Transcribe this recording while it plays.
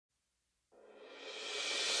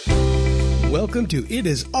Welcome to It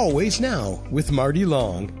Is Always Now with Marty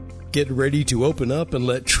Long. Get ready to open up and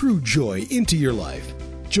let true joy into your life.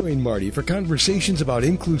 Join Marty for conversations about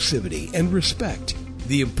inclusivity and respect,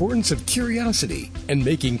 the importance of curiosity, and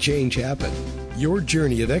making change happen. Your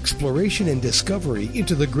journey of exploration and discovery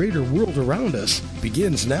into the greater world around us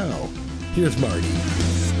begins now. Here's Marty.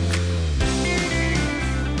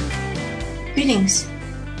 Greetings.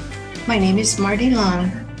 My name is Marty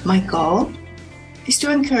Long. My goal is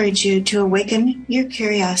to encourage you to awaken your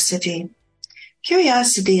curiosity.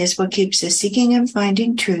 Curiosity is what keeps us seeking and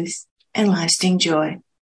finding truth and lasting joy.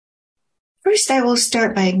 First, I will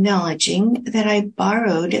start by acknowledging that I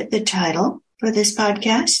borrowed the title for this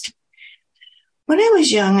podcast. When I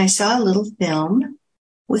was young, I saw a little film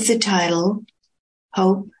with the title,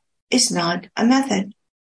 Hope is Not a Method.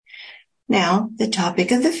 Now, the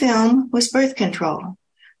topic of the film was birth control,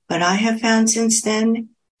 but I have found since then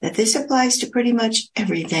that this applies to pretty much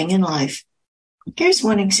everything in life. Here's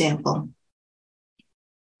one example.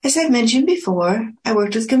 As I've mentioned before, I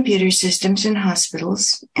worked with computer systems in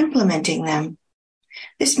hospitals, implementing them.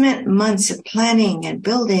 This meant months of planning and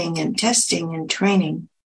building and testing and training.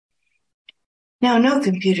 Now, no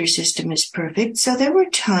computer system is perfect, so there were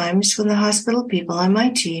times when the hospital people on my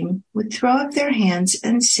team would throw up their hands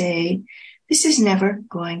and say, "This is never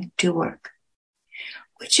going to work,"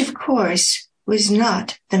 which, of course, was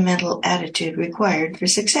not the mental attitude required for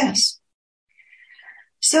success.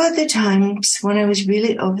 So at the times when I was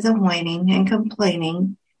really over the whining and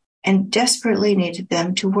complaining and desperately needed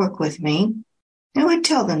them to work with me, I would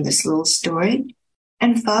tell them this little story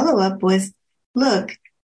and follow up with, "Look,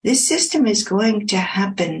 this system is going to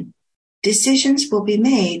happen. Decisions will be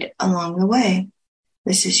made along the way.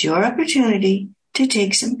 This is your opportunity to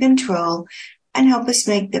take some control and help us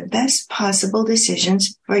make the best possible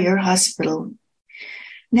decisions for your hospital."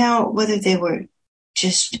 Now, whether they were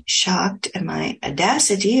just shocked at my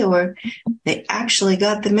audacity or they actually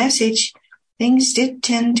got the message, things did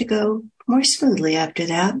tend to go more smoothly after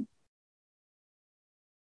that.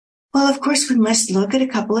 Well, of course, we must look at a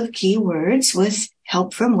couple of key words with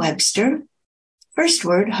help from Webster. First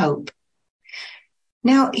word, hope.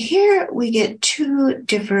 Now, here we get two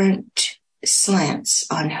different slants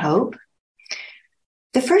on hope.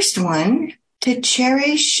 The first one, to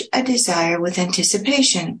cherish a desire with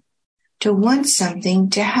anticipation, to want something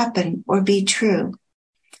to happen or be true.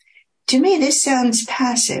 To me, this sounds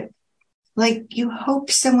passive, like you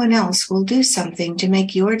hope someone else will do something to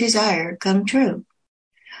make your desire come true.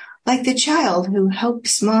 Like the child who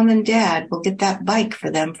hopes mom and dad will get that bike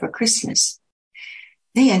for them for Christmas.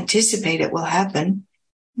 They anticipate it will happen,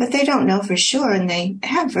 but they don't know for sure and they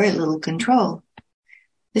have very little control.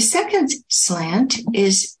 The second slant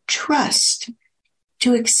is trust,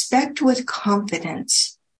 to expect with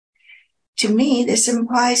confidence. To me, this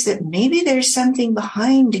implies that maybe there's something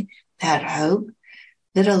behind that hope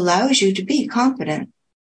that allows you to be confident.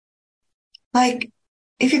 Like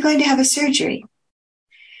if you're going to have a surgery,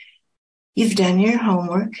 you've done your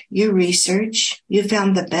homework, your research, you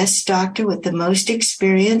found the best doctor with the most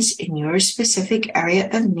experience in your specific area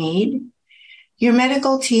of need. Your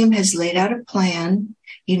medical team has laid out a plan.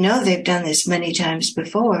 You know they've done this many times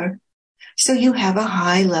before, so you have a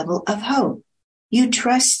high level of hope. You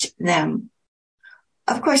trust them.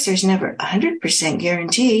 Of course, there's never 100%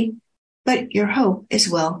 guarantee, but your hope is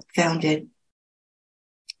well founded.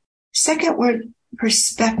 Second word,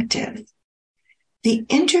 perspective. The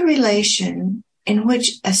interrelation in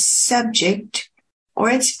which a subject or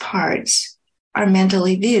its parts are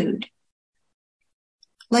mentally viewed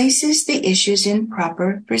places the issues in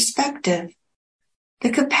proper perspective. The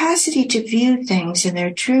capacity to view things in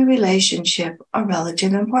their true relationship or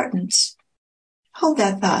relative importance. Hold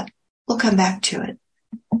that thought. We'll come back to it.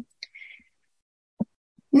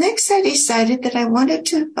 Next, I decided that I wanted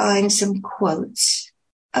to find some quotes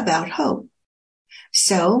about hope.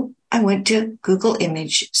 So I went to Google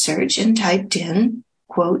image search and typed in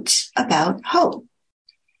quotes about hope.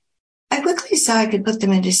 I quickly saw I could put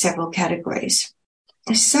them into several categories.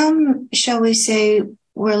 Some, shall we say,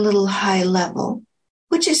 were a little high level,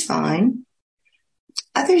 which is fine.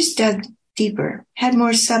 Others dug deeper, had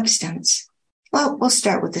more substance. Well, we'll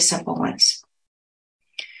start with the simple ones.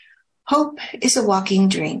 Hope is a walking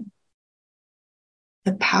dream.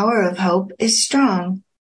 The power of hope is strong.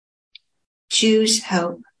 Choose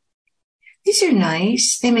hope. These are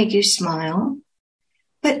nice. They make you smile.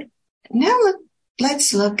 But now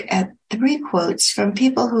let's look at 3 quotes from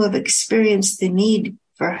people who have experienced the need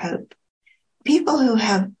for hope. People who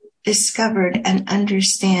have discovered and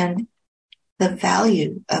understand the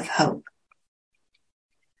value of hope.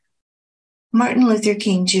 Martin Luther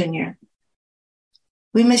King Jr.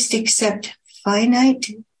 We must accept finite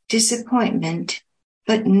disappointment,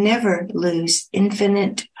 but never lose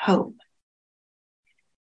infinite hope.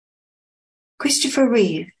 Christopher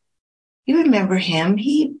Reeve, you remember him.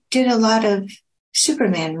 He did a lot of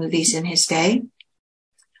Superman movies in his day.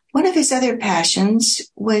 One of his other passions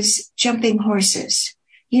was jumping horses.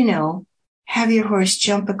 You know, have your horse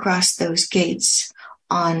jump across those gates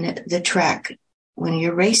on the track when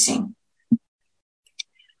you're racing.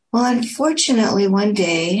 Well, unfortunately, one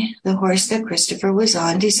day, the horse that Christopher was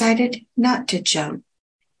on decided not to jump.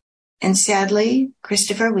 And sadly,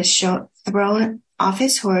 Christopher was thrown off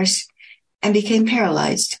his horse and became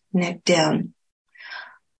paralyzed, neck down.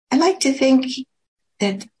 I like to think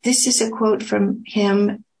that this is a quote from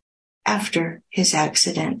him after his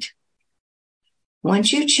accident.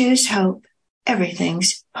 Once you choose hope,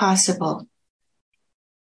 everything's possible.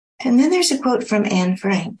 And then there's a quote from Anne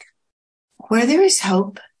Frank. Where there is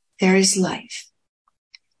hope, there is life.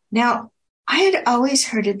 Now, I had always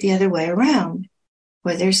heard it the other way around.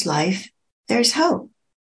 Where there's life, there's hope.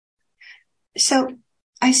 So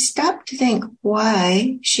I stopped to think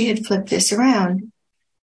why she had flipped this around.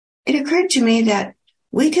 It occurred to me that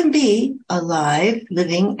we can be alive,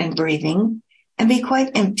 living and breathing, and be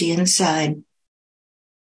quite empty inside.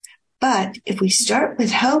 But if we start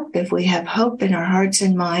with hope, if we have hope in our hearts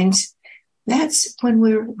and minds, that's when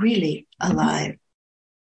we're really alive.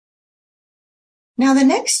 Now, the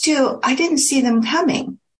next two, I didn't see them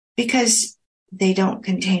coming because they don't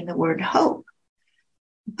contain the word hope.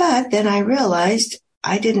 But then I realized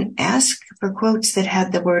I didn't ask for quotes that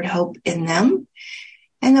had the word hope in them.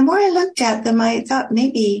 And the more I looked at them, I thought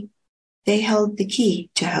maybe they held the key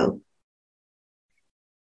to hope.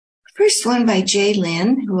 First one by Jay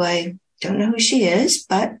Lynn, who I don't know who she is,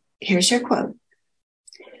 but here's her quote.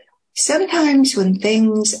 Sometimes when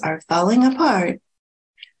things are falling apart,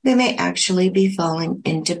 they may actually be falling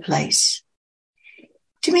into place.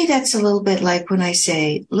 To me, that's a little bit like when I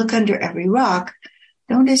say, look under every rock.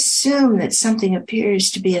 Don't assume that something appears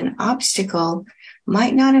to be an obstacle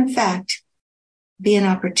might not, in fact, be an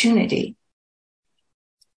opportunity.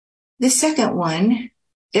 The second one,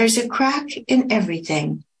 there's a crack in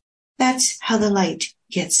everything. That's how the light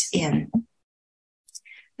gets in.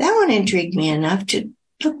 That one intrigued me enough to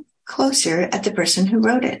look closer at the person who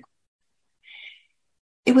wrote it.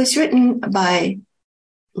 It was written by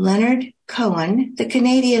Leonard Cohen, the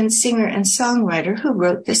Canadian singer and songwriter who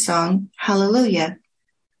wrote the song Hallelujah,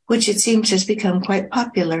 which it seems has become quite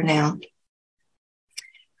popular now.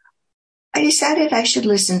 I decided I should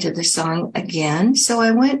listen to the song again, so I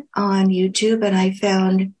went on YouTube and I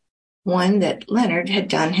found one that Leonard had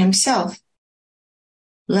done himself.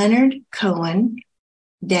 Leonard Cohen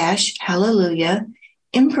 - Hallelujah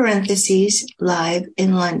in parentheses live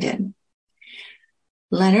in London.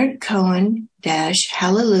 Leonard Cohen -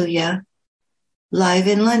 Hallelujah live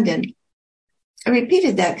in London. I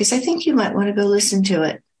repeated that because I think you might want to go listen to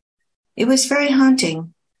it. It was very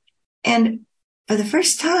haunting. And for the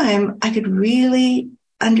first time, I could really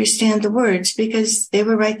understand the words because they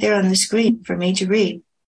were right there on the screen for me to read.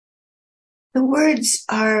 The words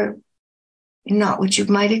are not what you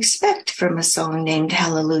might expect from a song named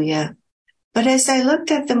Hallelujah. But as I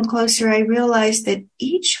looked at them closer, I realized that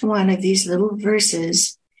each one of these little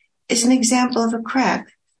verses is an example of a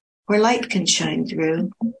crack where light can shine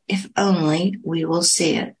through, if only we will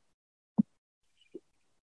see it.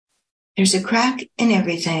 There's a crack in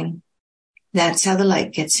everything. That's how the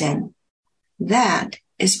light gets in. That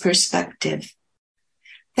is perspective.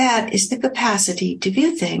 That is the capacity to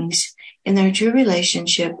view things in their true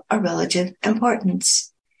relationship or relative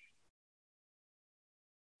importance.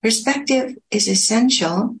 Perspective is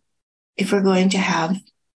essential if we're going to have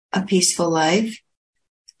a peaceful life,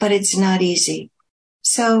 but it's not easy.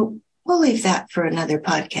 So we'll leave that for another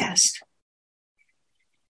podcast.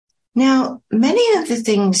 Now, many of the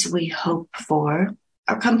things we hope for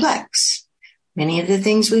are complex. Many of the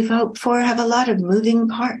things we've hoped for have a lot of moving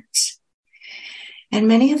parts. And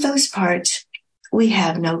many of those parts we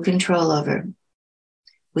have no control over.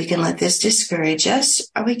 We can let this discourage us,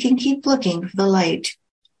 or we can keep looking for the light,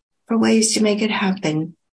 for ways to make it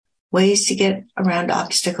happen, ways to get around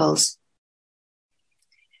obstacles.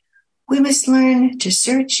 We must learn to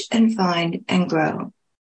search and find and grow.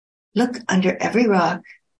 Look under every rock.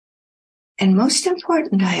 And most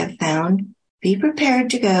important, I have found, be prepared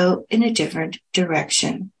to go in a different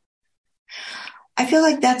direction. I feel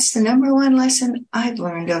like that's the number one lesson I've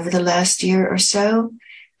learned over the last year or so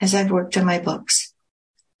as I've worked on my books.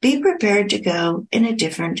 Be prepared to go in a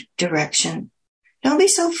different direction. Don't be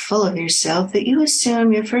so full of yourself that you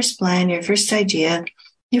assume your first plan, your first idea,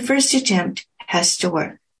 your first attempt has to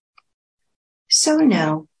work. So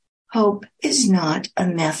no, Hope is not a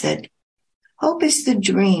method. Hope is the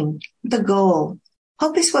dream, the goal.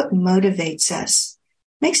 Hope is what motivates us,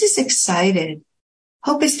 makes us excited.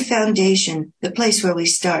 Hope is the foundation, the place where we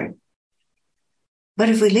start. But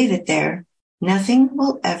if we leave it there, nothing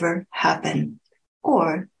will ever happen.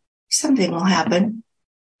 Or something will happen,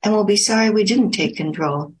 and we'll be sorry we didn't take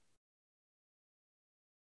control.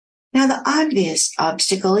 Now, the obvious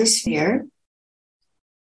obstacle is fear.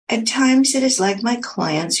 At times, it is like my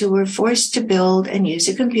clients who were forced to build and use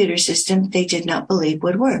a computer system they did not believe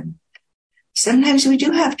would work. Sometimes we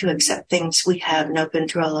do have to accept things we have no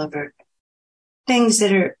control over, things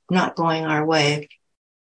that are not going our way.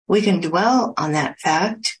 We can dwell on that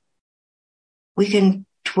fact. We can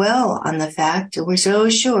dwell on the fact that we're so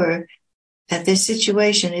sure that this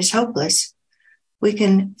situation is hopeless. We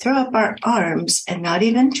can throw up our arms and not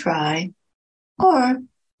even try, or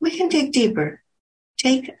we can dig deeper,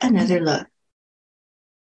 take another look.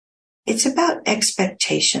 It's about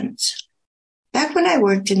expectations. Back when I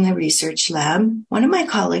worked in the research lab, one of my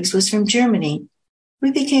colleagues was from Germany.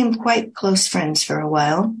 We became quite close friends for a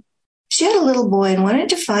while. She had a little boy and wanted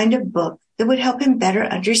to find a book that would help him better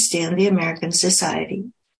understand the American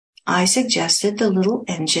society. I suggested The Little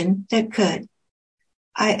Engine That Could.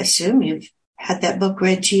 I assume you've had that book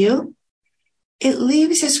read to you. It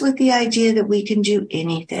leaves us with the idea that we can do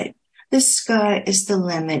anything. The sky is the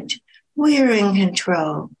limit. We're in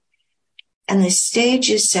control. And the stage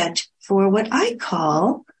is set for what I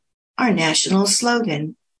call our national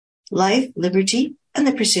slogan, life, liberty, and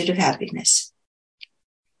the pursuit of happiness.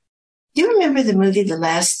 Do you remember the movie The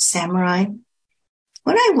Last Samurai?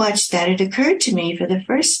 When I watched that, it occurred to me for the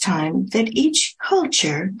first time that each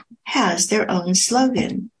culture has their own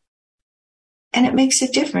slogan. And it makes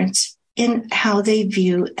a difference in how they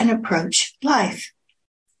view and approach life.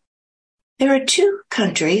 There are two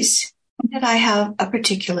countries that I have a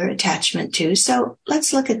particular attachment to, so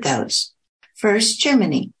let's look at those. First,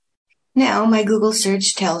 Germany. Now, my Google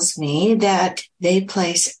search tells me that they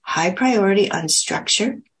place high priority on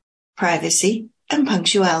structure, privacy, and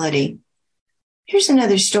punctuality. Here's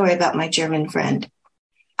another story about my German friend.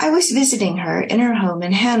 I was visiting her in her home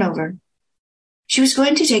in Hanover. She was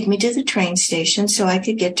going to take me to the train station so I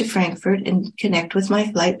could get to Frankfurt and connect with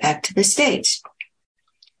my flight back to the States.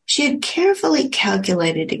 She had carefully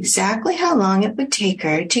calculated exactly how long it would take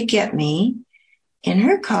her to get me in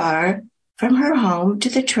her car from her home to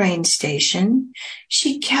the train station.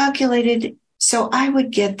 She calculated so I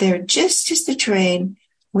would get there just as the train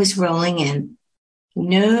was rolling in.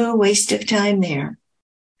 No waste of time there.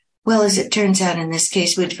 Well, as it turns out, in this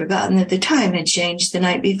case, we'd forgotten that the time had changed the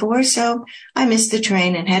night before, so I missed the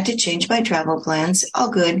train and had to change my travel plans. All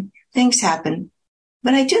good. Things happen.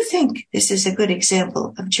 But I do think this is a good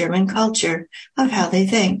example of German culture, of how they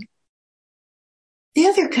think. The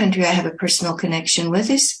other country I have a personal connection with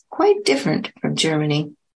is quite different from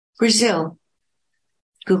Germany, Brazil.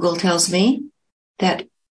 Google tells me that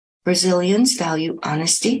Brazilians value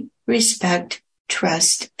honesty, respect,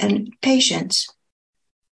 trust, and patience.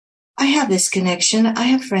 I have this connection. I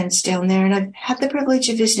have friends down there, and I've had the privilege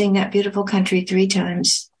of visiting that beautiful country 3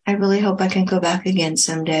 times. I really hope I can go back again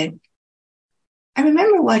someday. I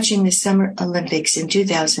remember watching the Summer Olympics in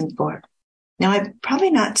 2004. Now, I'm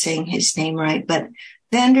probably not saying his name right, but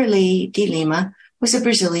Vanderlei de Lima was a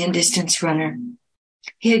Brazilian distance runner.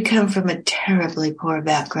 He had come from a terribly poor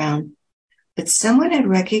background, but someone had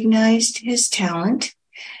recognized his talent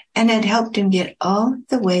and had helped him get all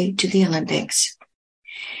the way to the Olympics.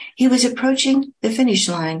 He was approaching the finish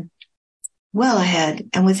line, well ahead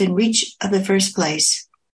and within reach of the first place,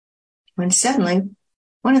 when suddenly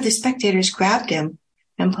one of the spectators grabbed him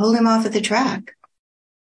and pulled him off of the track.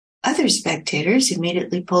 Other spectators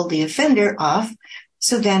immediately pulled the offender off,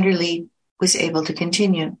 so Vanderlei was able to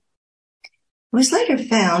continue. It was later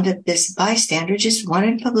found that this bystander just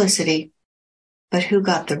wanted publicity. But who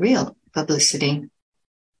got the real publicity?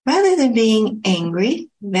 Rather than being angry,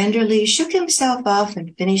 Vanderlei shook himself off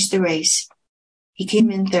and finished the race. He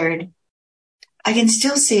came in third. I can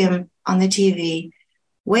still see him on the TV,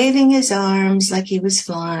 waving his arms like he was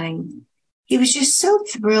flying. He was just so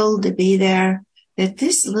thrilled to be there that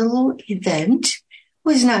this little event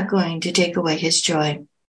was not going to take away his joy.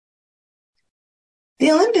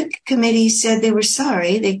 The Olympic Committee said they were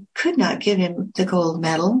sorry they could not give him the gold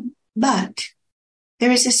medal, but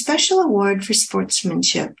there is a special award for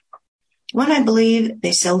sportsmanship, one I believe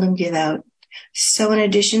they seldom give out. So in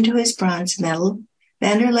addition to his bronze medal,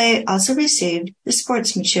 Vanderlei also received the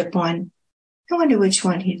sportsmanship one. I wonder which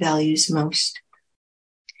one he values most.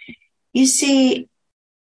 You see,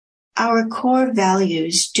 our core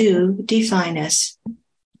values do define us.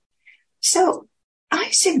 So I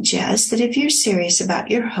suggest that if you're serious about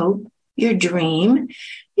your hope, your dream,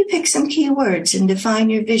 you pick some key words and define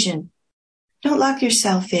your vision. Don't lock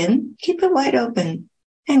yourself in. Keep it wide open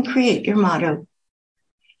and create your motto.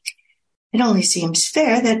 It only seems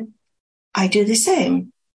fair that I do the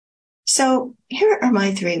same. So here are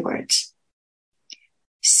my 3 words.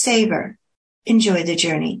 Savor. Enjoy the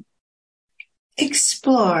journey.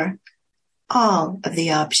 Explore all of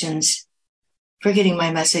the options for getting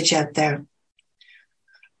my message out there.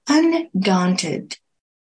 Undaunted.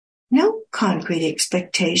 No concrete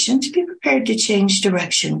expectations. Be prepared to change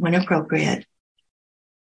direction when appropriate.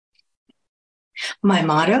 My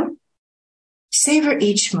motto? Savor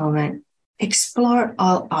each moment. Explore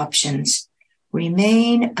all options.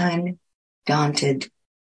 Remain undaunted.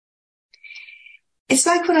 It's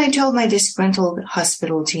like when I told my disgruntled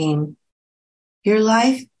hospital team, your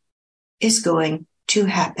life is going to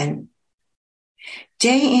happen.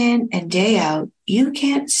 Day in and day out, you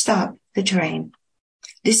can't stop the train.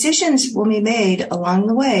 Decisions will be made along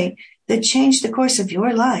the way that change the course of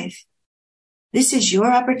your life. This is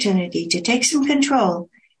your opportunity to take some control,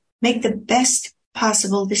 make the best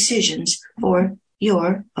possible decisions for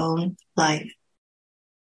your own life.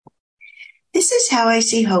 This is how I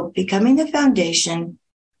see hope becoming the foundation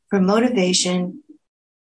for motivation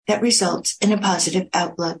that results in a positive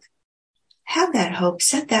outlook. Have that hope,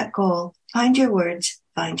 set that goal, find your words,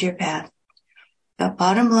 find your path. But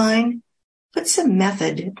bottom line, put some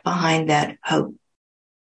method behind that hope.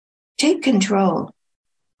 Take control.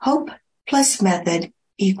 Hope plus method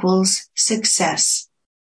equals success.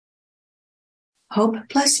 Hope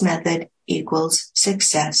plus method equals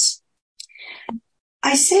success.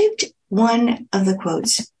 I saved one of the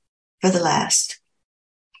quotes for the last.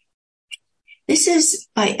 This is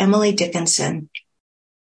by Emily Dickinson.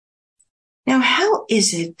 Now, how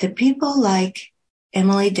is it that people like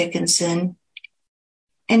Emily Dickinson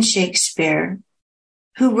and Shakespeare,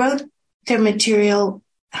 who wrote their material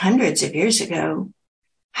hundreds of years ago,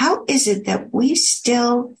 how is it that we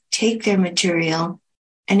still take their material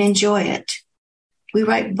and enjoy it? We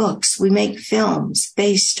write books, we make films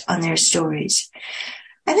based on their stories.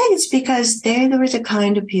 I think it's because they were the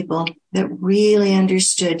kind of people that really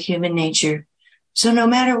understood human nature. So no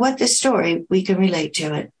matter what the story, we can relate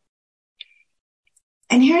to it.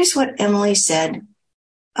 And here's what Emily said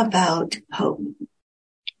about hope.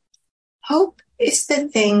 Hope is the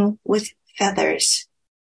thing with feathers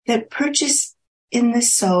that perches in the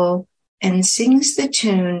soul and sings the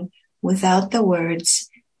tune without the words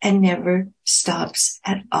and never stops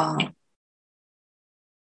at all.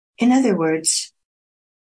 In other words,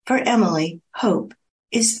 for Emily, hope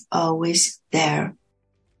is always there.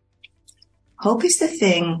 Hope is the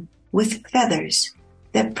thing with feathers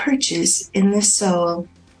that perches in the soul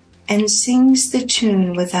and sings the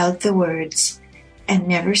tune without the words and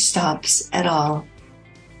never stops at all.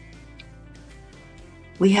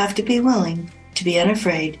 We have to be willing to be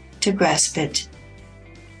unafraid to grasp it.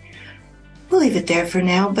 We'll leave it there for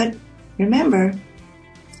now, but remember,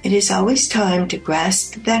 it is always time to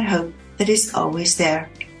grasp that hope that is always there.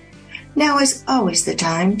 Now is always the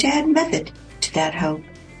time to add method to that hope.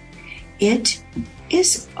 It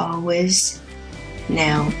is always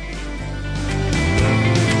now.